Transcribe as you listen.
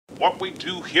What we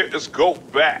do here is go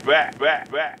back.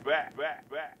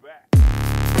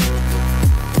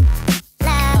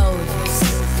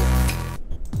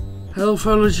 Hello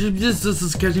fellow YouTubers, this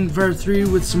is Khimera 3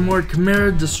 with some more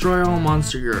Khimera Destroy All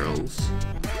Monster Girls.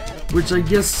 Which I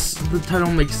guess the title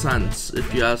makes sense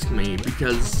if you ask me,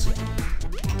 because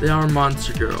they are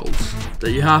monster girls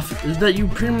that you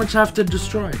pretty much have to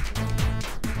destroy.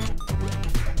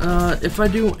 If I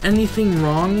do anything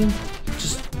wrong,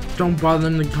 just don't bother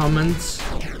in the comments,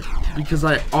 because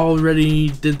I already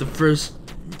did the first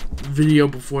video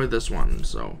before this one,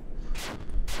 so.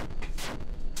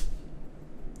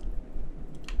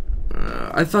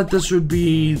 I thought this would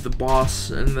be the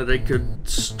boss and that I could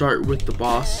start with the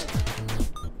boss,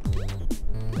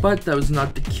 but that was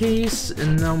not the case,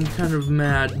 and now I'm kind of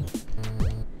mad.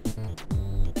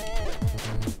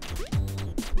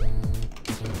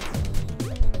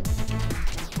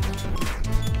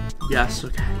 Yes,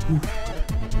 okay. Ooh.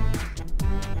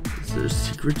 Is there a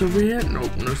secret over here?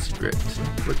 Nope, no secret.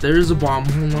 But there is a bomb,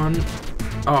 hold on.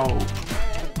 Oh,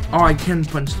 I can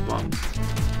punch the bombs.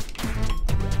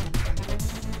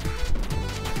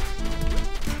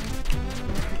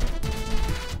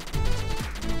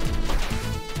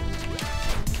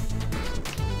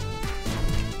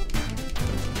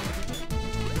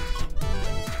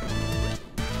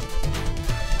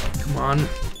 Come on.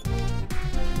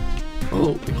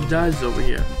 Oh, he dies over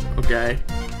here. Okay.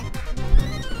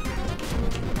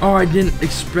 Oh, I didn't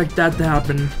expect that to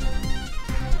happen.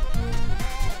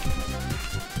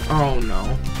 Oh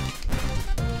no.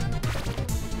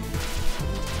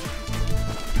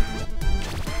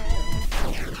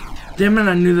 Damn it,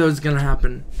 I knew that was gonna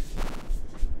happen.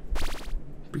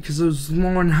 Because I was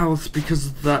low on health because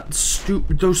of that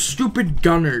those stupid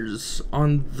gunners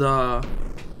on the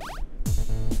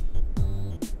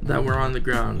that were on the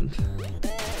ground.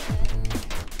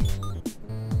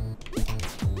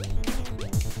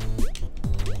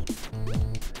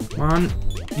 Come on.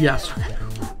 Yes. Okay.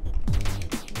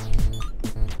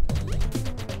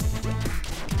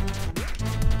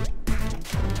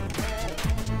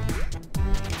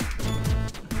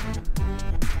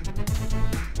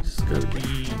 Just gotta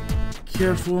be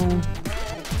careful.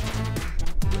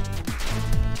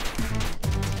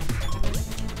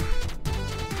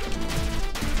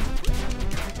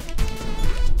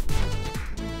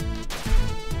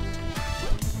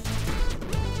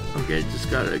 Okay, just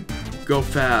gotta go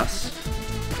fast.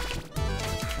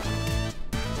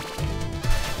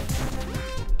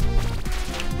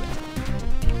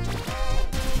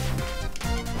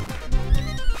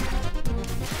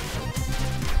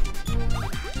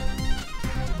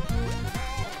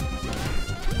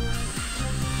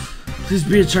 Please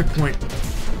be a checkpoint.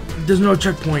 There's no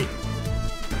checkpoint.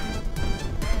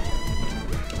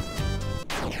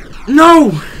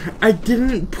 No! I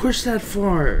didn't push that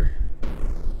far.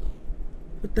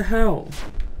 What the hell?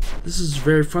 This is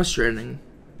very frustrating.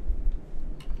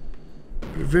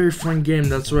 A very fun game,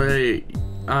 that's why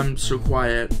I'm so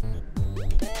quiet.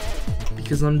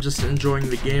 Because I'm just enjoying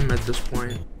the game at this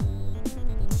point.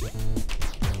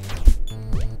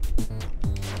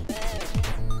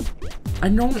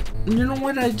 You know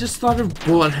what, I just thought of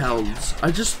bullet hells.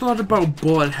 I just thought about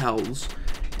bullet hells.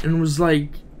 And was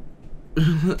like,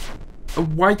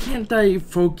 why can't I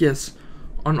focus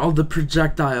on all the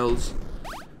projectiles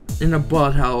in a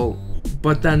bullet hell,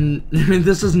 but then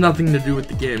this has nothing to do with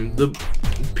the game. The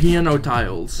piano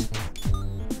tiles.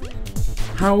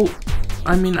 How?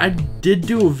 I mean, I did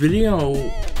do a video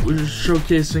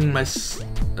showcasing my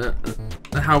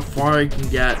how far I can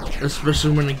get,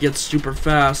 especially when it gets super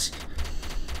fast.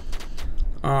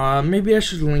 Maybe I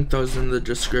should link those in the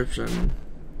description.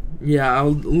 Yeah,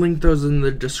 I'll link those in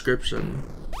the description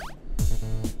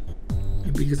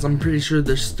because I'm pretty sure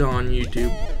they're still on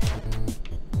YouTube.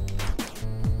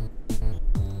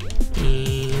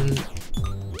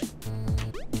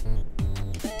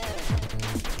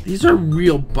 These are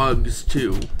real bugs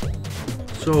too.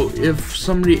 So if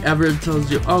somebody ever tells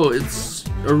you, oh, it's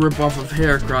a ripoff of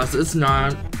Heracross, it's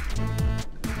not.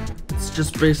 It's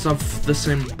just based off the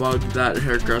same bug that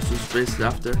Heracross was based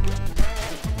after.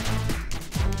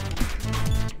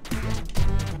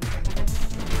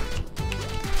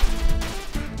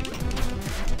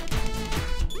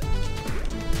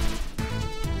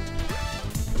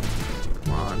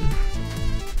 Come on.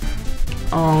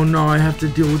 Oh no, I have to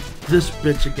deal with this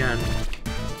bitch again.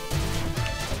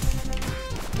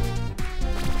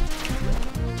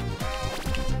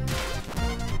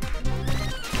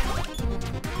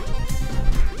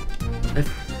 I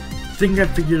think I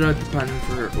figured out the pattern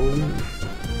for her. Oh.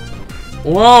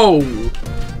 Whoa!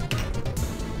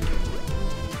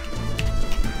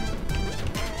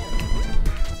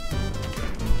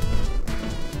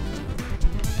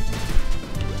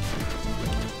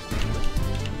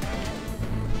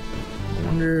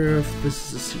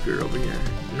 secret over here.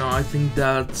 No, I think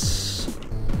that's...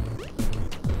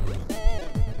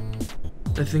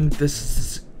 I think this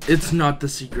is... It's not the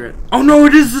secret. Oh no,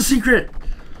 it is the secret!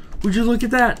 Would you look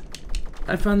at that?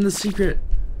 I found the secret.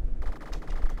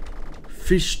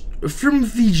 Fish... From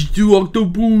fish to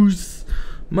octopus.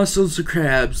 Mussels to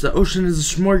crabs. The ocean is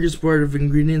a smorgasbord of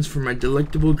ingredients for my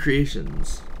delectable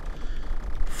creations.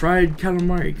 Fried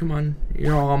calamari, come on.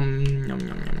 Yum, yum, yum,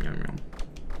 yum, yum, yum.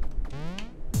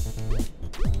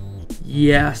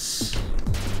 Yes.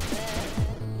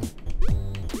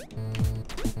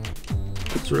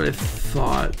 That's what I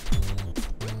thought.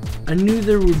 I knew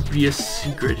there would be a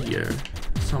secret here.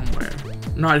 Somewhere.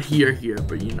 Not here,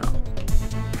 but you know.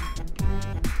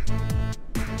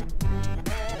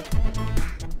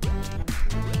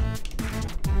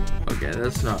 Okay,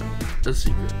 that's not a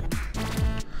secret.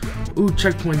 Ooh,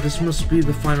 checkpoint. This must be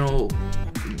the final...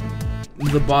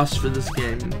 the boss for this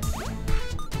game.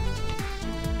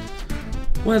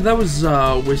 Well, that was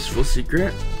a wasteful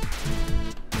secret.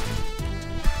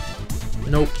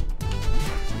 Nope.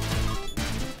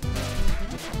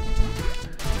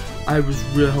 I was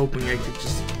really hoping I could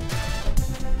just...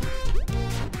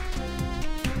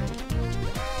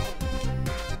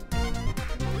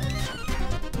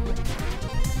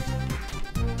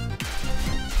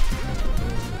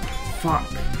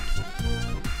 Fuck.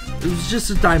 It was just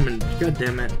a diamond. God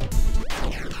damn it.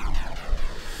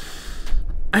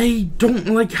 I don't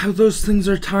like how those things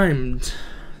are timed.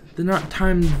 They're not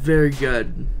timed very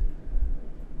good.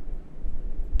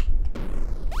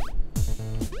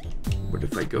 What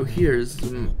if I go here? Is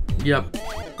the... Yep.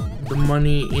 The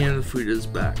money and the food is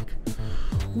back.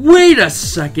 Wait a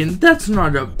second. That's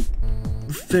not a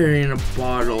fairy in a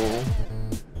bottle.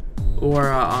 Or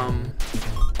a,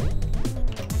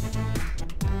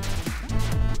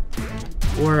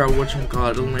 or a,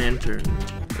 whatchamacallit, a lantern.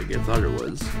 Like I thought it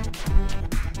was.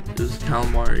 It was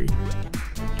calamari.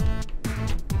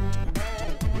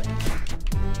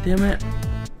 Damn it.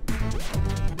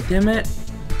 Damn it.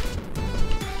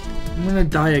 I'm gonna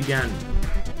die again.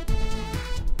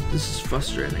 This is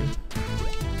frustrating.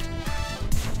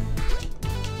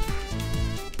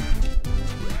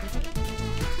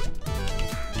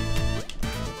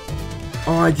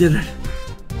 Oh, I did it.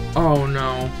 Oh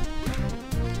no.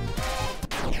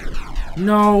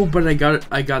 No, but I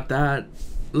got that.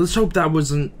 Let's hope that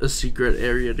wasn't a secret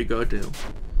area to go to.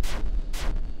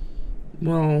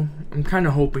 Well, I'm kind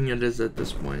of hoping it is at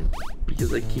this point,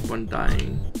 because I keep on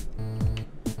dying.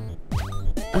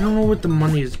 I don't know what the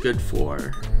money is good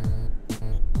for.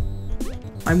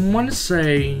 I want to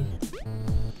say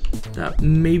that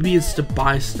maybe it's to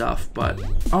buy stuff, but...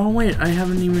 Oh wait, I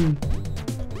haven't even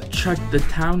checked the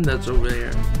town that's over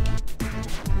there.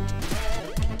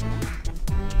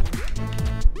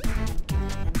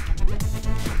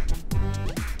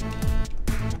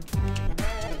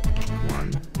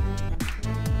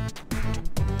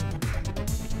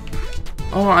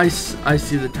 Oh, I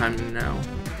see the timing now.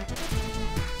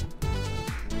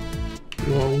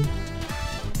 Whoa.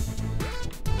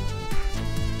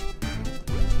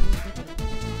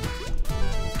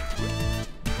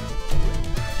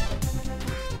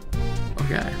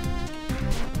 Okay.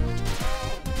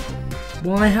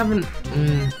 Well, I haven't...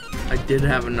 I did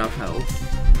have enough health.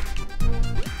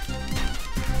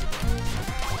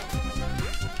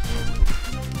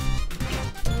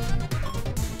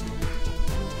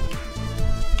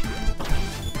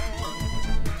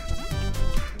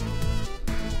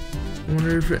 I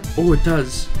wonder if it... Oh, it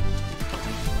does.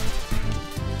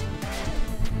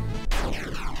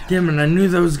 Damn it, I knew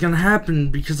that was gonna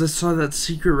happen because I saw that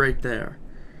secret right there.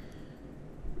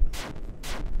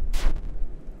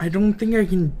 I don't think I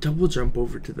can double jump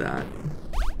over to that.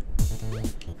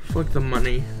 Fuck the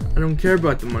money. I don't care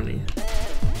about the money.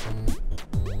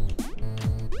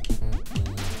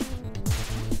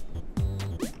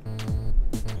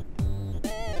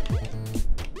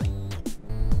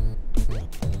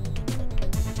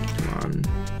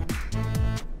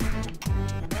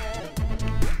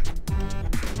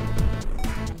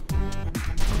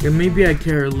 Yeah, maybe I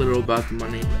care a little about the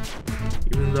money,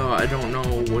 even though I don't know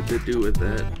what to do with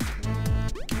it.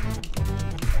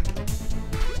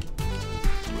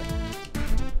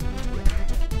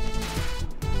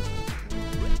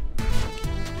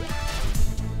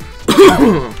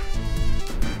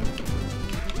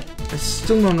 I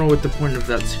still don't know what the point of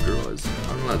that secret was,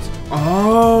 unless...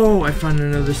 Oh, I found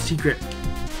another secret.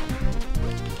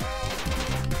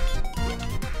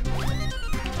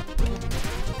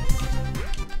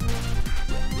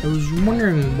 I was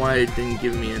wondering why it didn't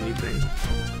give me anything.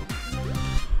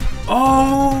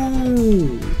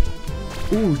 Oh!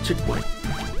 Ooh, checkpoint.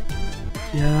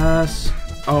 Yes.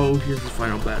 Oh, here's the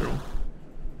final battle.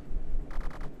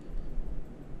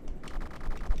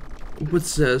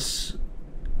 What's this?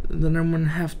 Then I wouldn't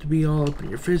have to be all up in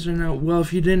your face right now. Well,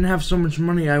 if you didn't have so much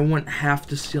money, I wouldn't have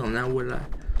to steal now, would I?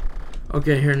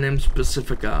 Okay, her name's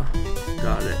Pacifica.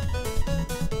 Got it.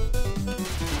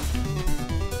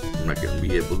 I'm not gonna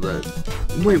be able to...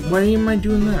 Wait, why am I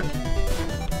doing that?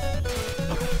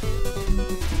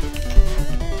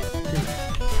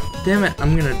 Damn it,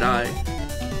 I'm gonna die.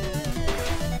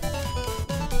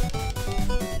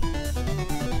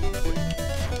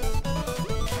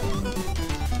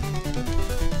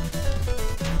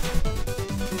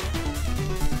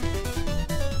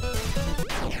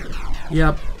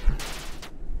 Yep.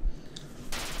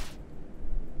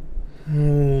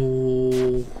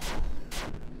 Oh,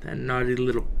 that naughty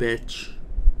little bitch.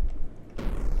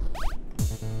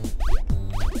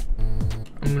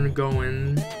 I'm gonna go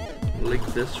in like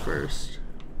this first.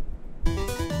 See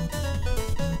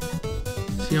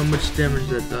how much damage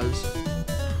that does.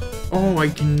 Oh, I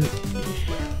can...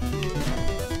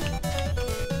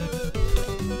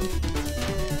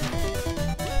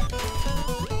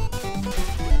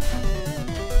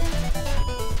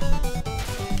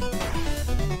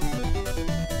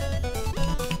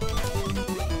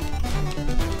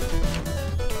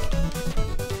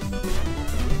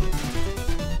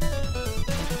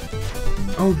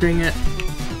 Oh, dang it.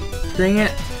 Dang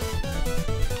it.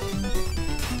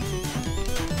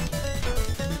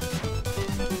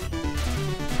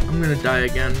 I'm gonna die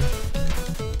again.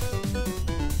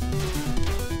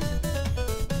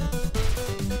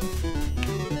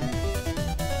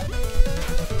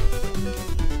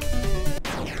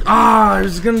 Ah, I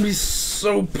was gonna be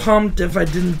so pumped if I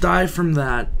didn't die from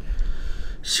that.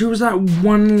 She was at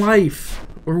 1 life,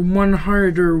 or 1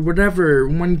 heart, or whatever,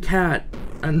 1 cat.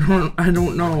 I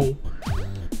don't know.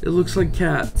 It looks like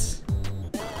cats.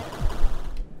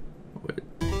 Wait.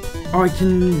 Oh, I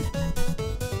can...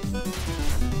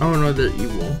 Oh no, they're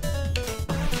evil.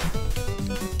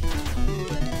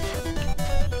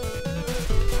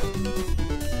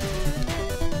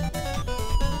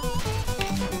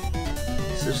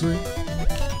 Seriously?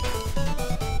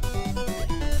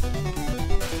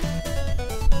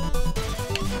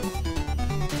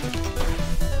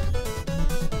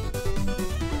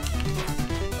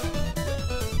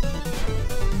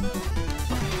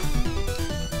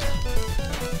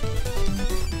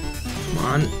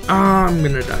 Ah, I'm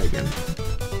gonna die again.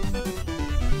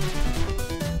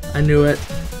 I knew it.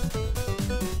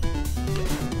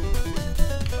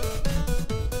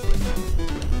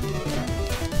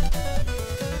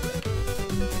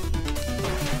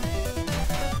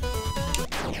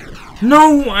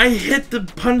 No, I hit the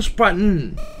punch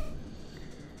button.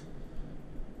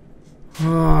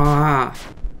 Ah.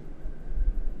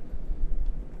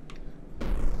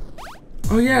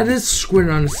 Oh yeah, it is squid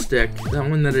on a stick. That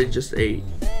one that I just ate.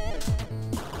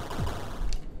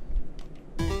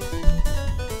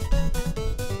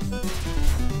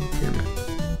 Damn it.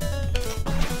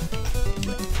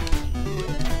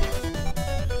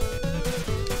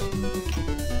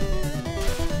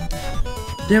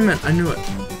 Damn it, I knew it.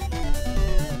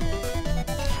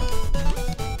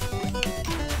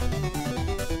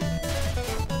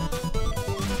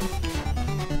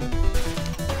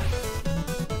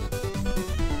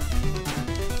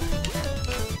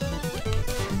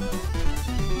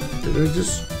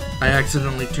 I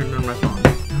accidentally turned on my phone.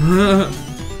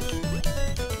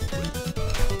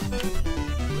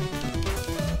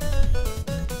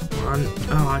 Come on.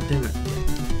 Oh, damn it.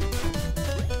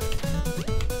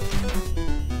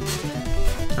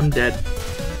 I'm dead.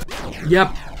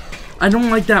 Yep. I don't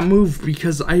like that move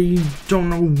because I don't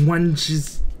know when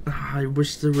she's... I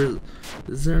wish there was...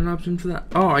 Is there an option for that?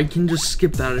 Oh, I can just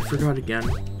skip that. I forgot again.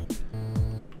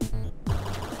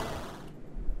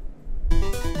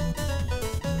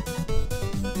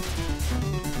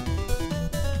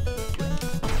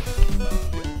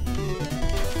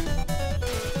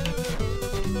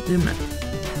 Damn it.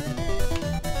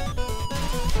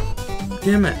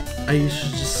 Damn it. I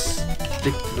should just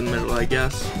stick to the middle, I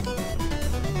guess.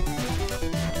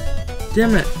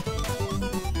 Damn it.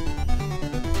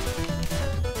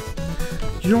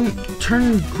 You don't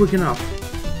turn quick enough.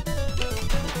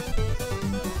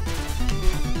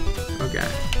 Okay.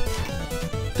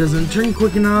 Doesn't turn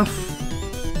quick enough.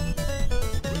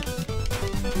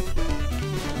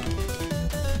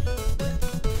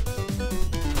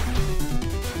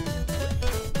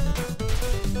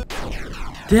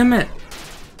 Damn it!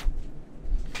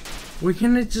 Why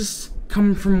can't it just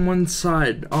come from one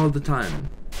side all the time?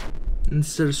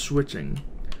 Instead of switching.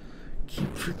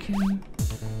 Keep freaking...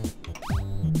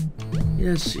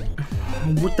 Yes.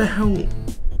 What the hell?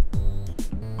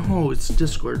 Oh, it's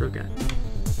Discord, okay.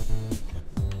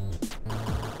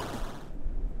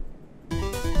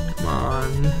 Come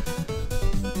on.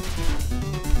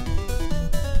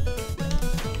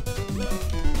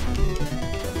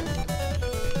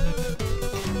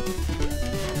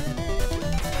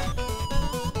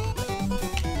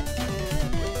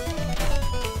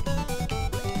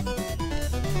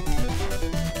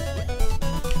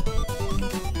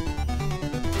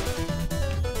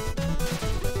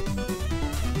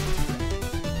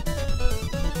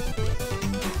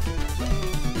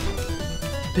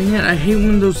 Dang it, I hate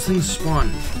when those things spawn.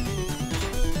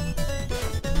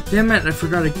 Damn it, I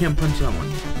forgot I can't punch that one.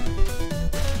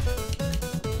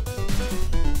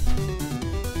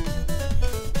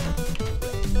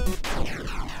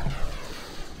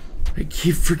 I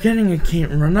keep forgetting I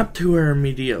can't run up to her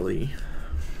immediately.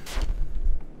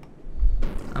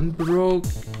 I'm broke.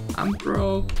 I'm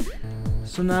broke.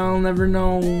 So now I'll never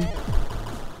know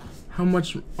how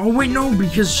much. Oh wait, no,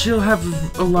 because she'll have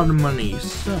a lot of money,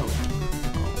 so.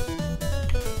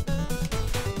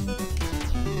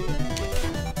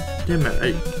 Damn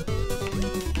it,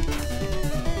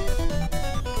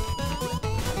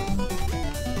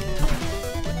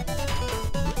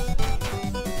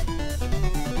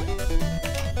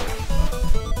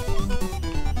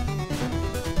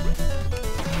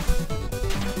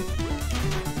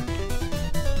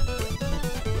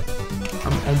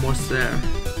 I'm almost there.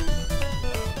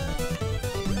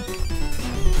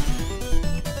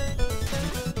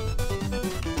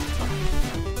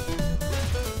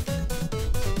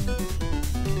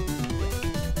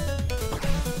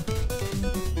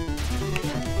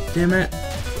 Damn it.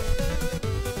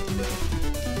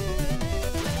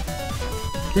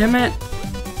 Damn it.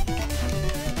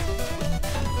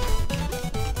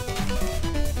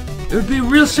 It would be a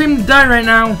real shame to die right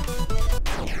now.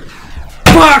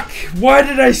 Fuck! Why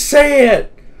did I say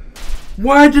it?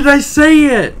 Why did I say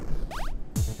it?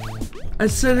 I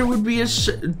said it would be a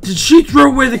Did she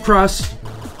throw away the crust?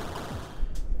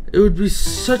 It would be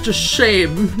such a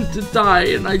shame to die,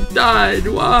 and I died.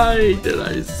 Why did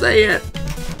I say it?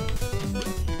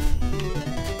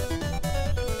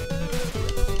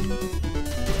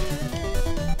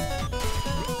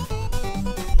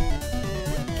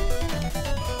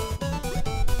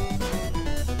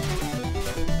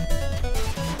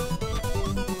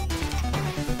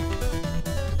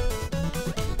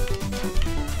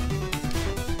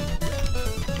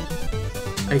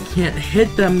 I can't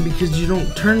hit them because you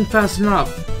don't turn fast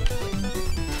enough.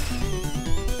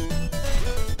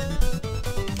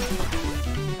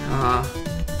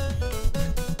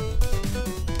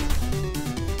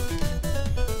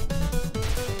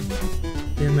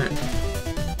 Damn it.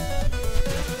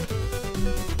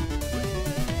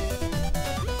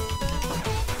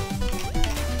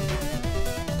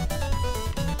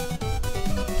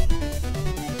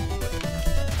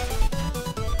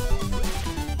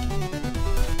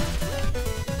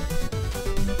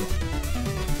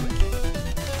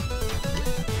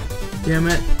 Damn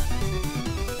it.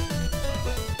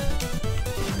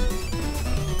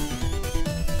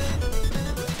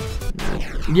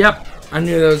 Yep, I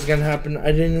knew that was gonna happen.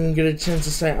 I didn't even get a chance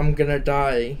to say I'm gonna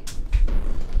die.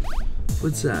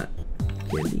 What's that?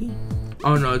 Candy?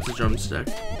 Oh no, it's a drumstick.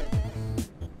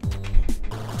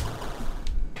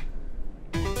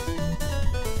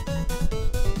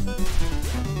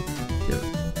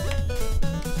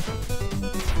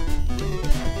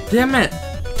 Damn it!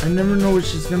 I never know what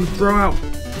she's gonna throw out.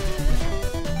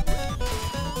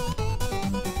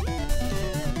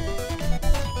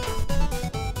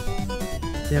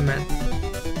 Damn it.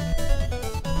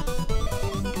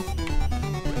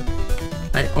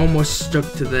 I almost stuck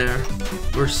to there.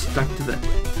 Or stuck to that.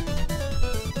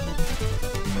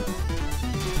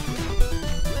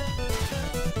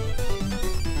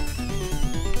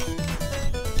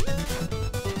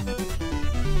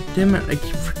 Damn it, I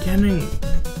keep forgetting.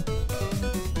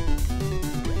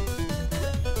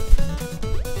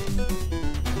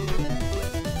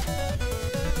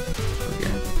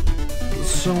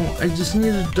 So, I just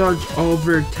need to dodge all of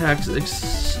her attacks,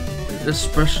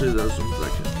 especially those ones I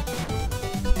can.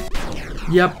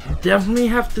 Yep, definitely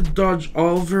have to dodge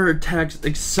all of her attacks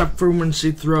except for when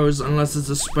she throws, unless it's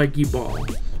a spiky ball.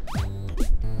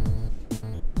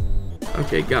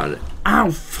 Okay, got it. Ow,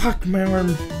 fuck my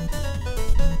arm.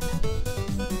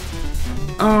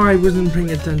 Oh, I wasn't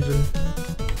paying attention.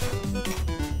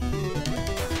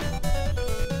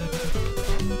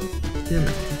 Damn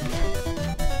it.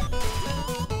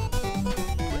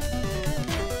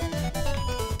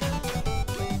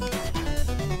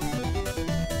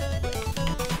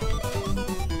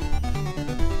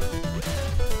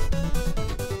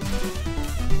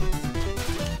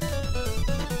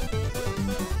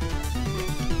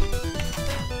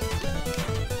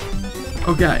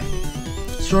 Okay.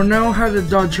 So I know how to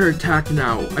dodge her attack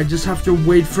now. I just have to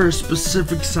wait for a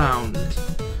specific sound.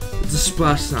 It's a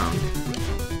splash sound.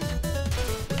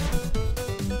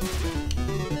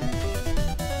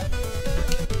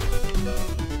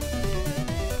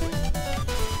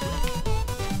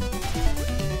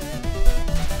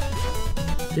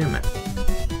 Damn it.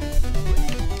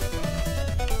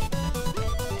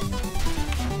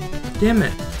 Damn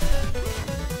it.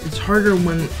 It's harder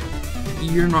when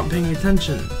you're not paying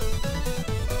attention.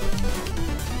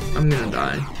 I'm gonna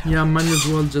die. Yeah, might as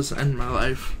well just end my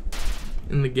life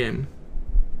in the game.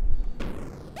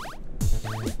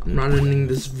 I'm not ending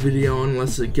this video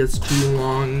unless it gets too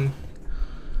long.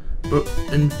 But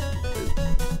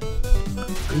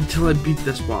until I beat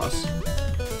this boss.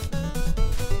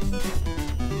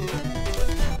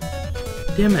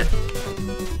 Damn it.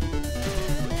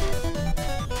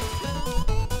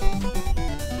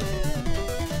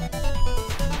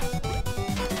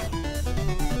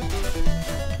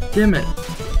 Damn it.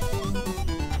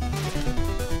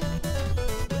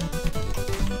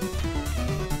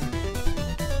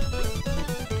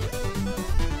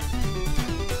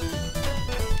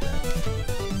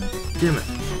 Damn it.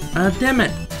 Damn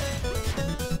it.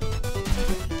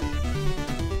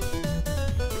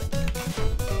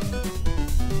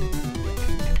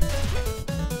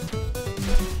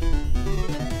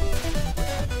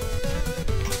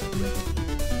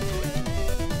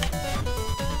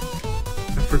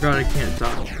 I forgot I can't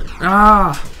talk.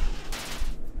 Ah!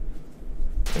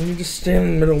 I need to stay in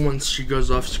the middle once she goes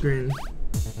off screen.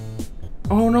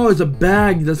 Oh no, it's a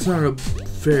bag. That's not a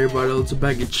fairy bottle. It's a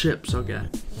bag of chips. Okay.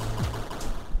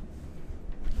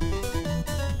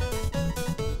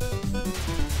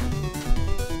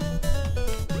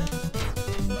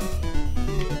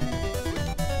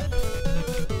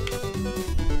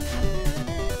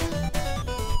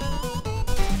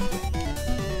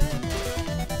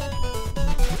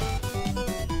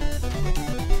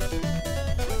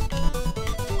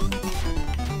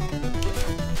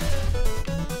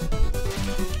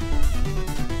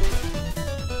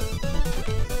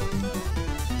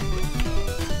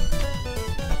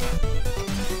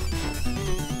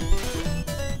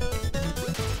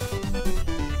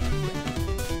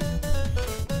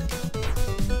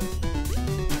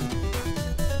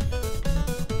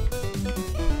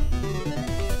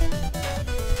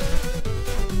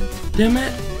 Damn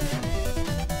it.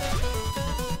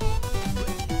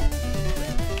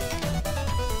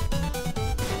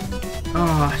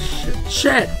 Oh, shit.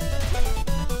 Shit!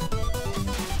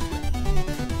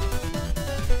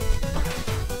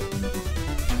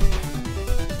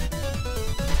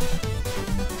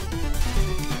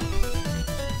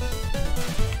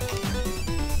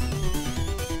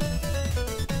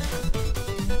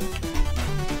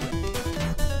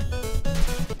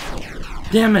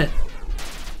 Damn it!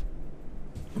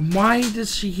 Why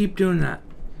does she keep doing that?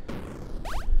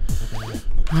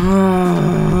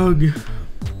 Ugh.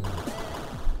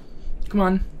 Come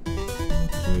on.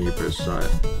 You first saw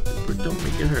it, but don't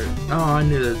make it hurt. Oh, I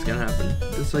knew that was gonna happen.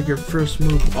 It's like your first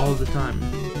move all the time.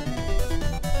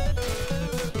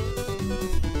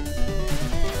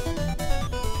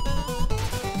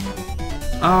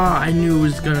 Ah, I knew it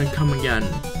was gonna come again.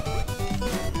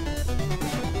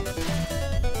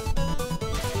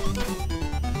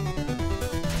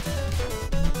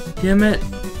 Damn it.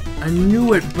 I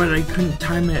knew it, but I couldn't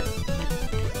time it.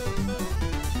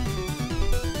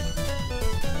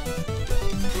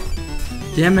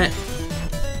 Damn it.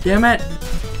 Damn it.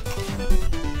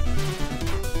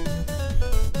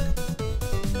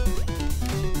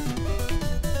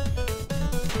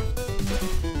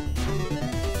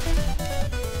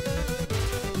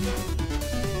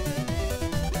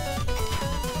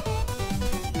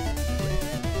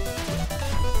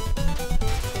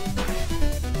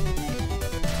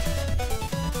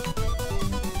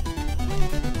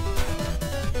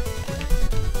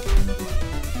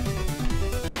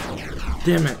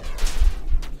 Damn it.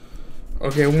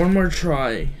 Okay, one more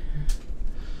try.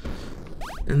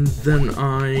 And then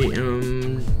I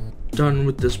am done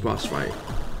with this boss fight.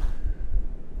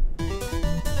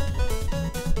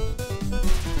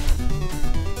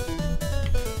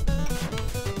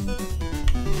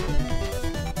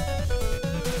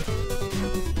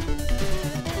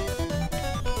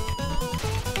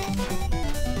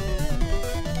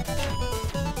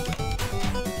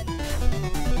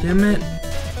 Damn it.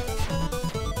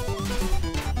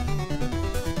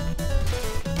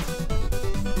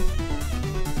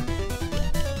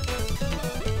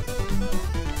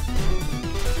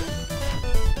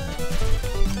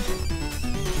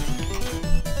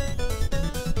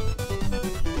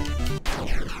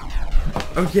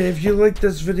 Okay, if you like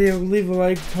this video, leave a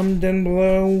like, comment down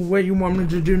below what you want me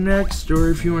to do next, or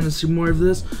if you want to see more of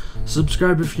this,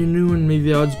 subscribe if you're new, and may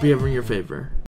the odds be ever in your favor.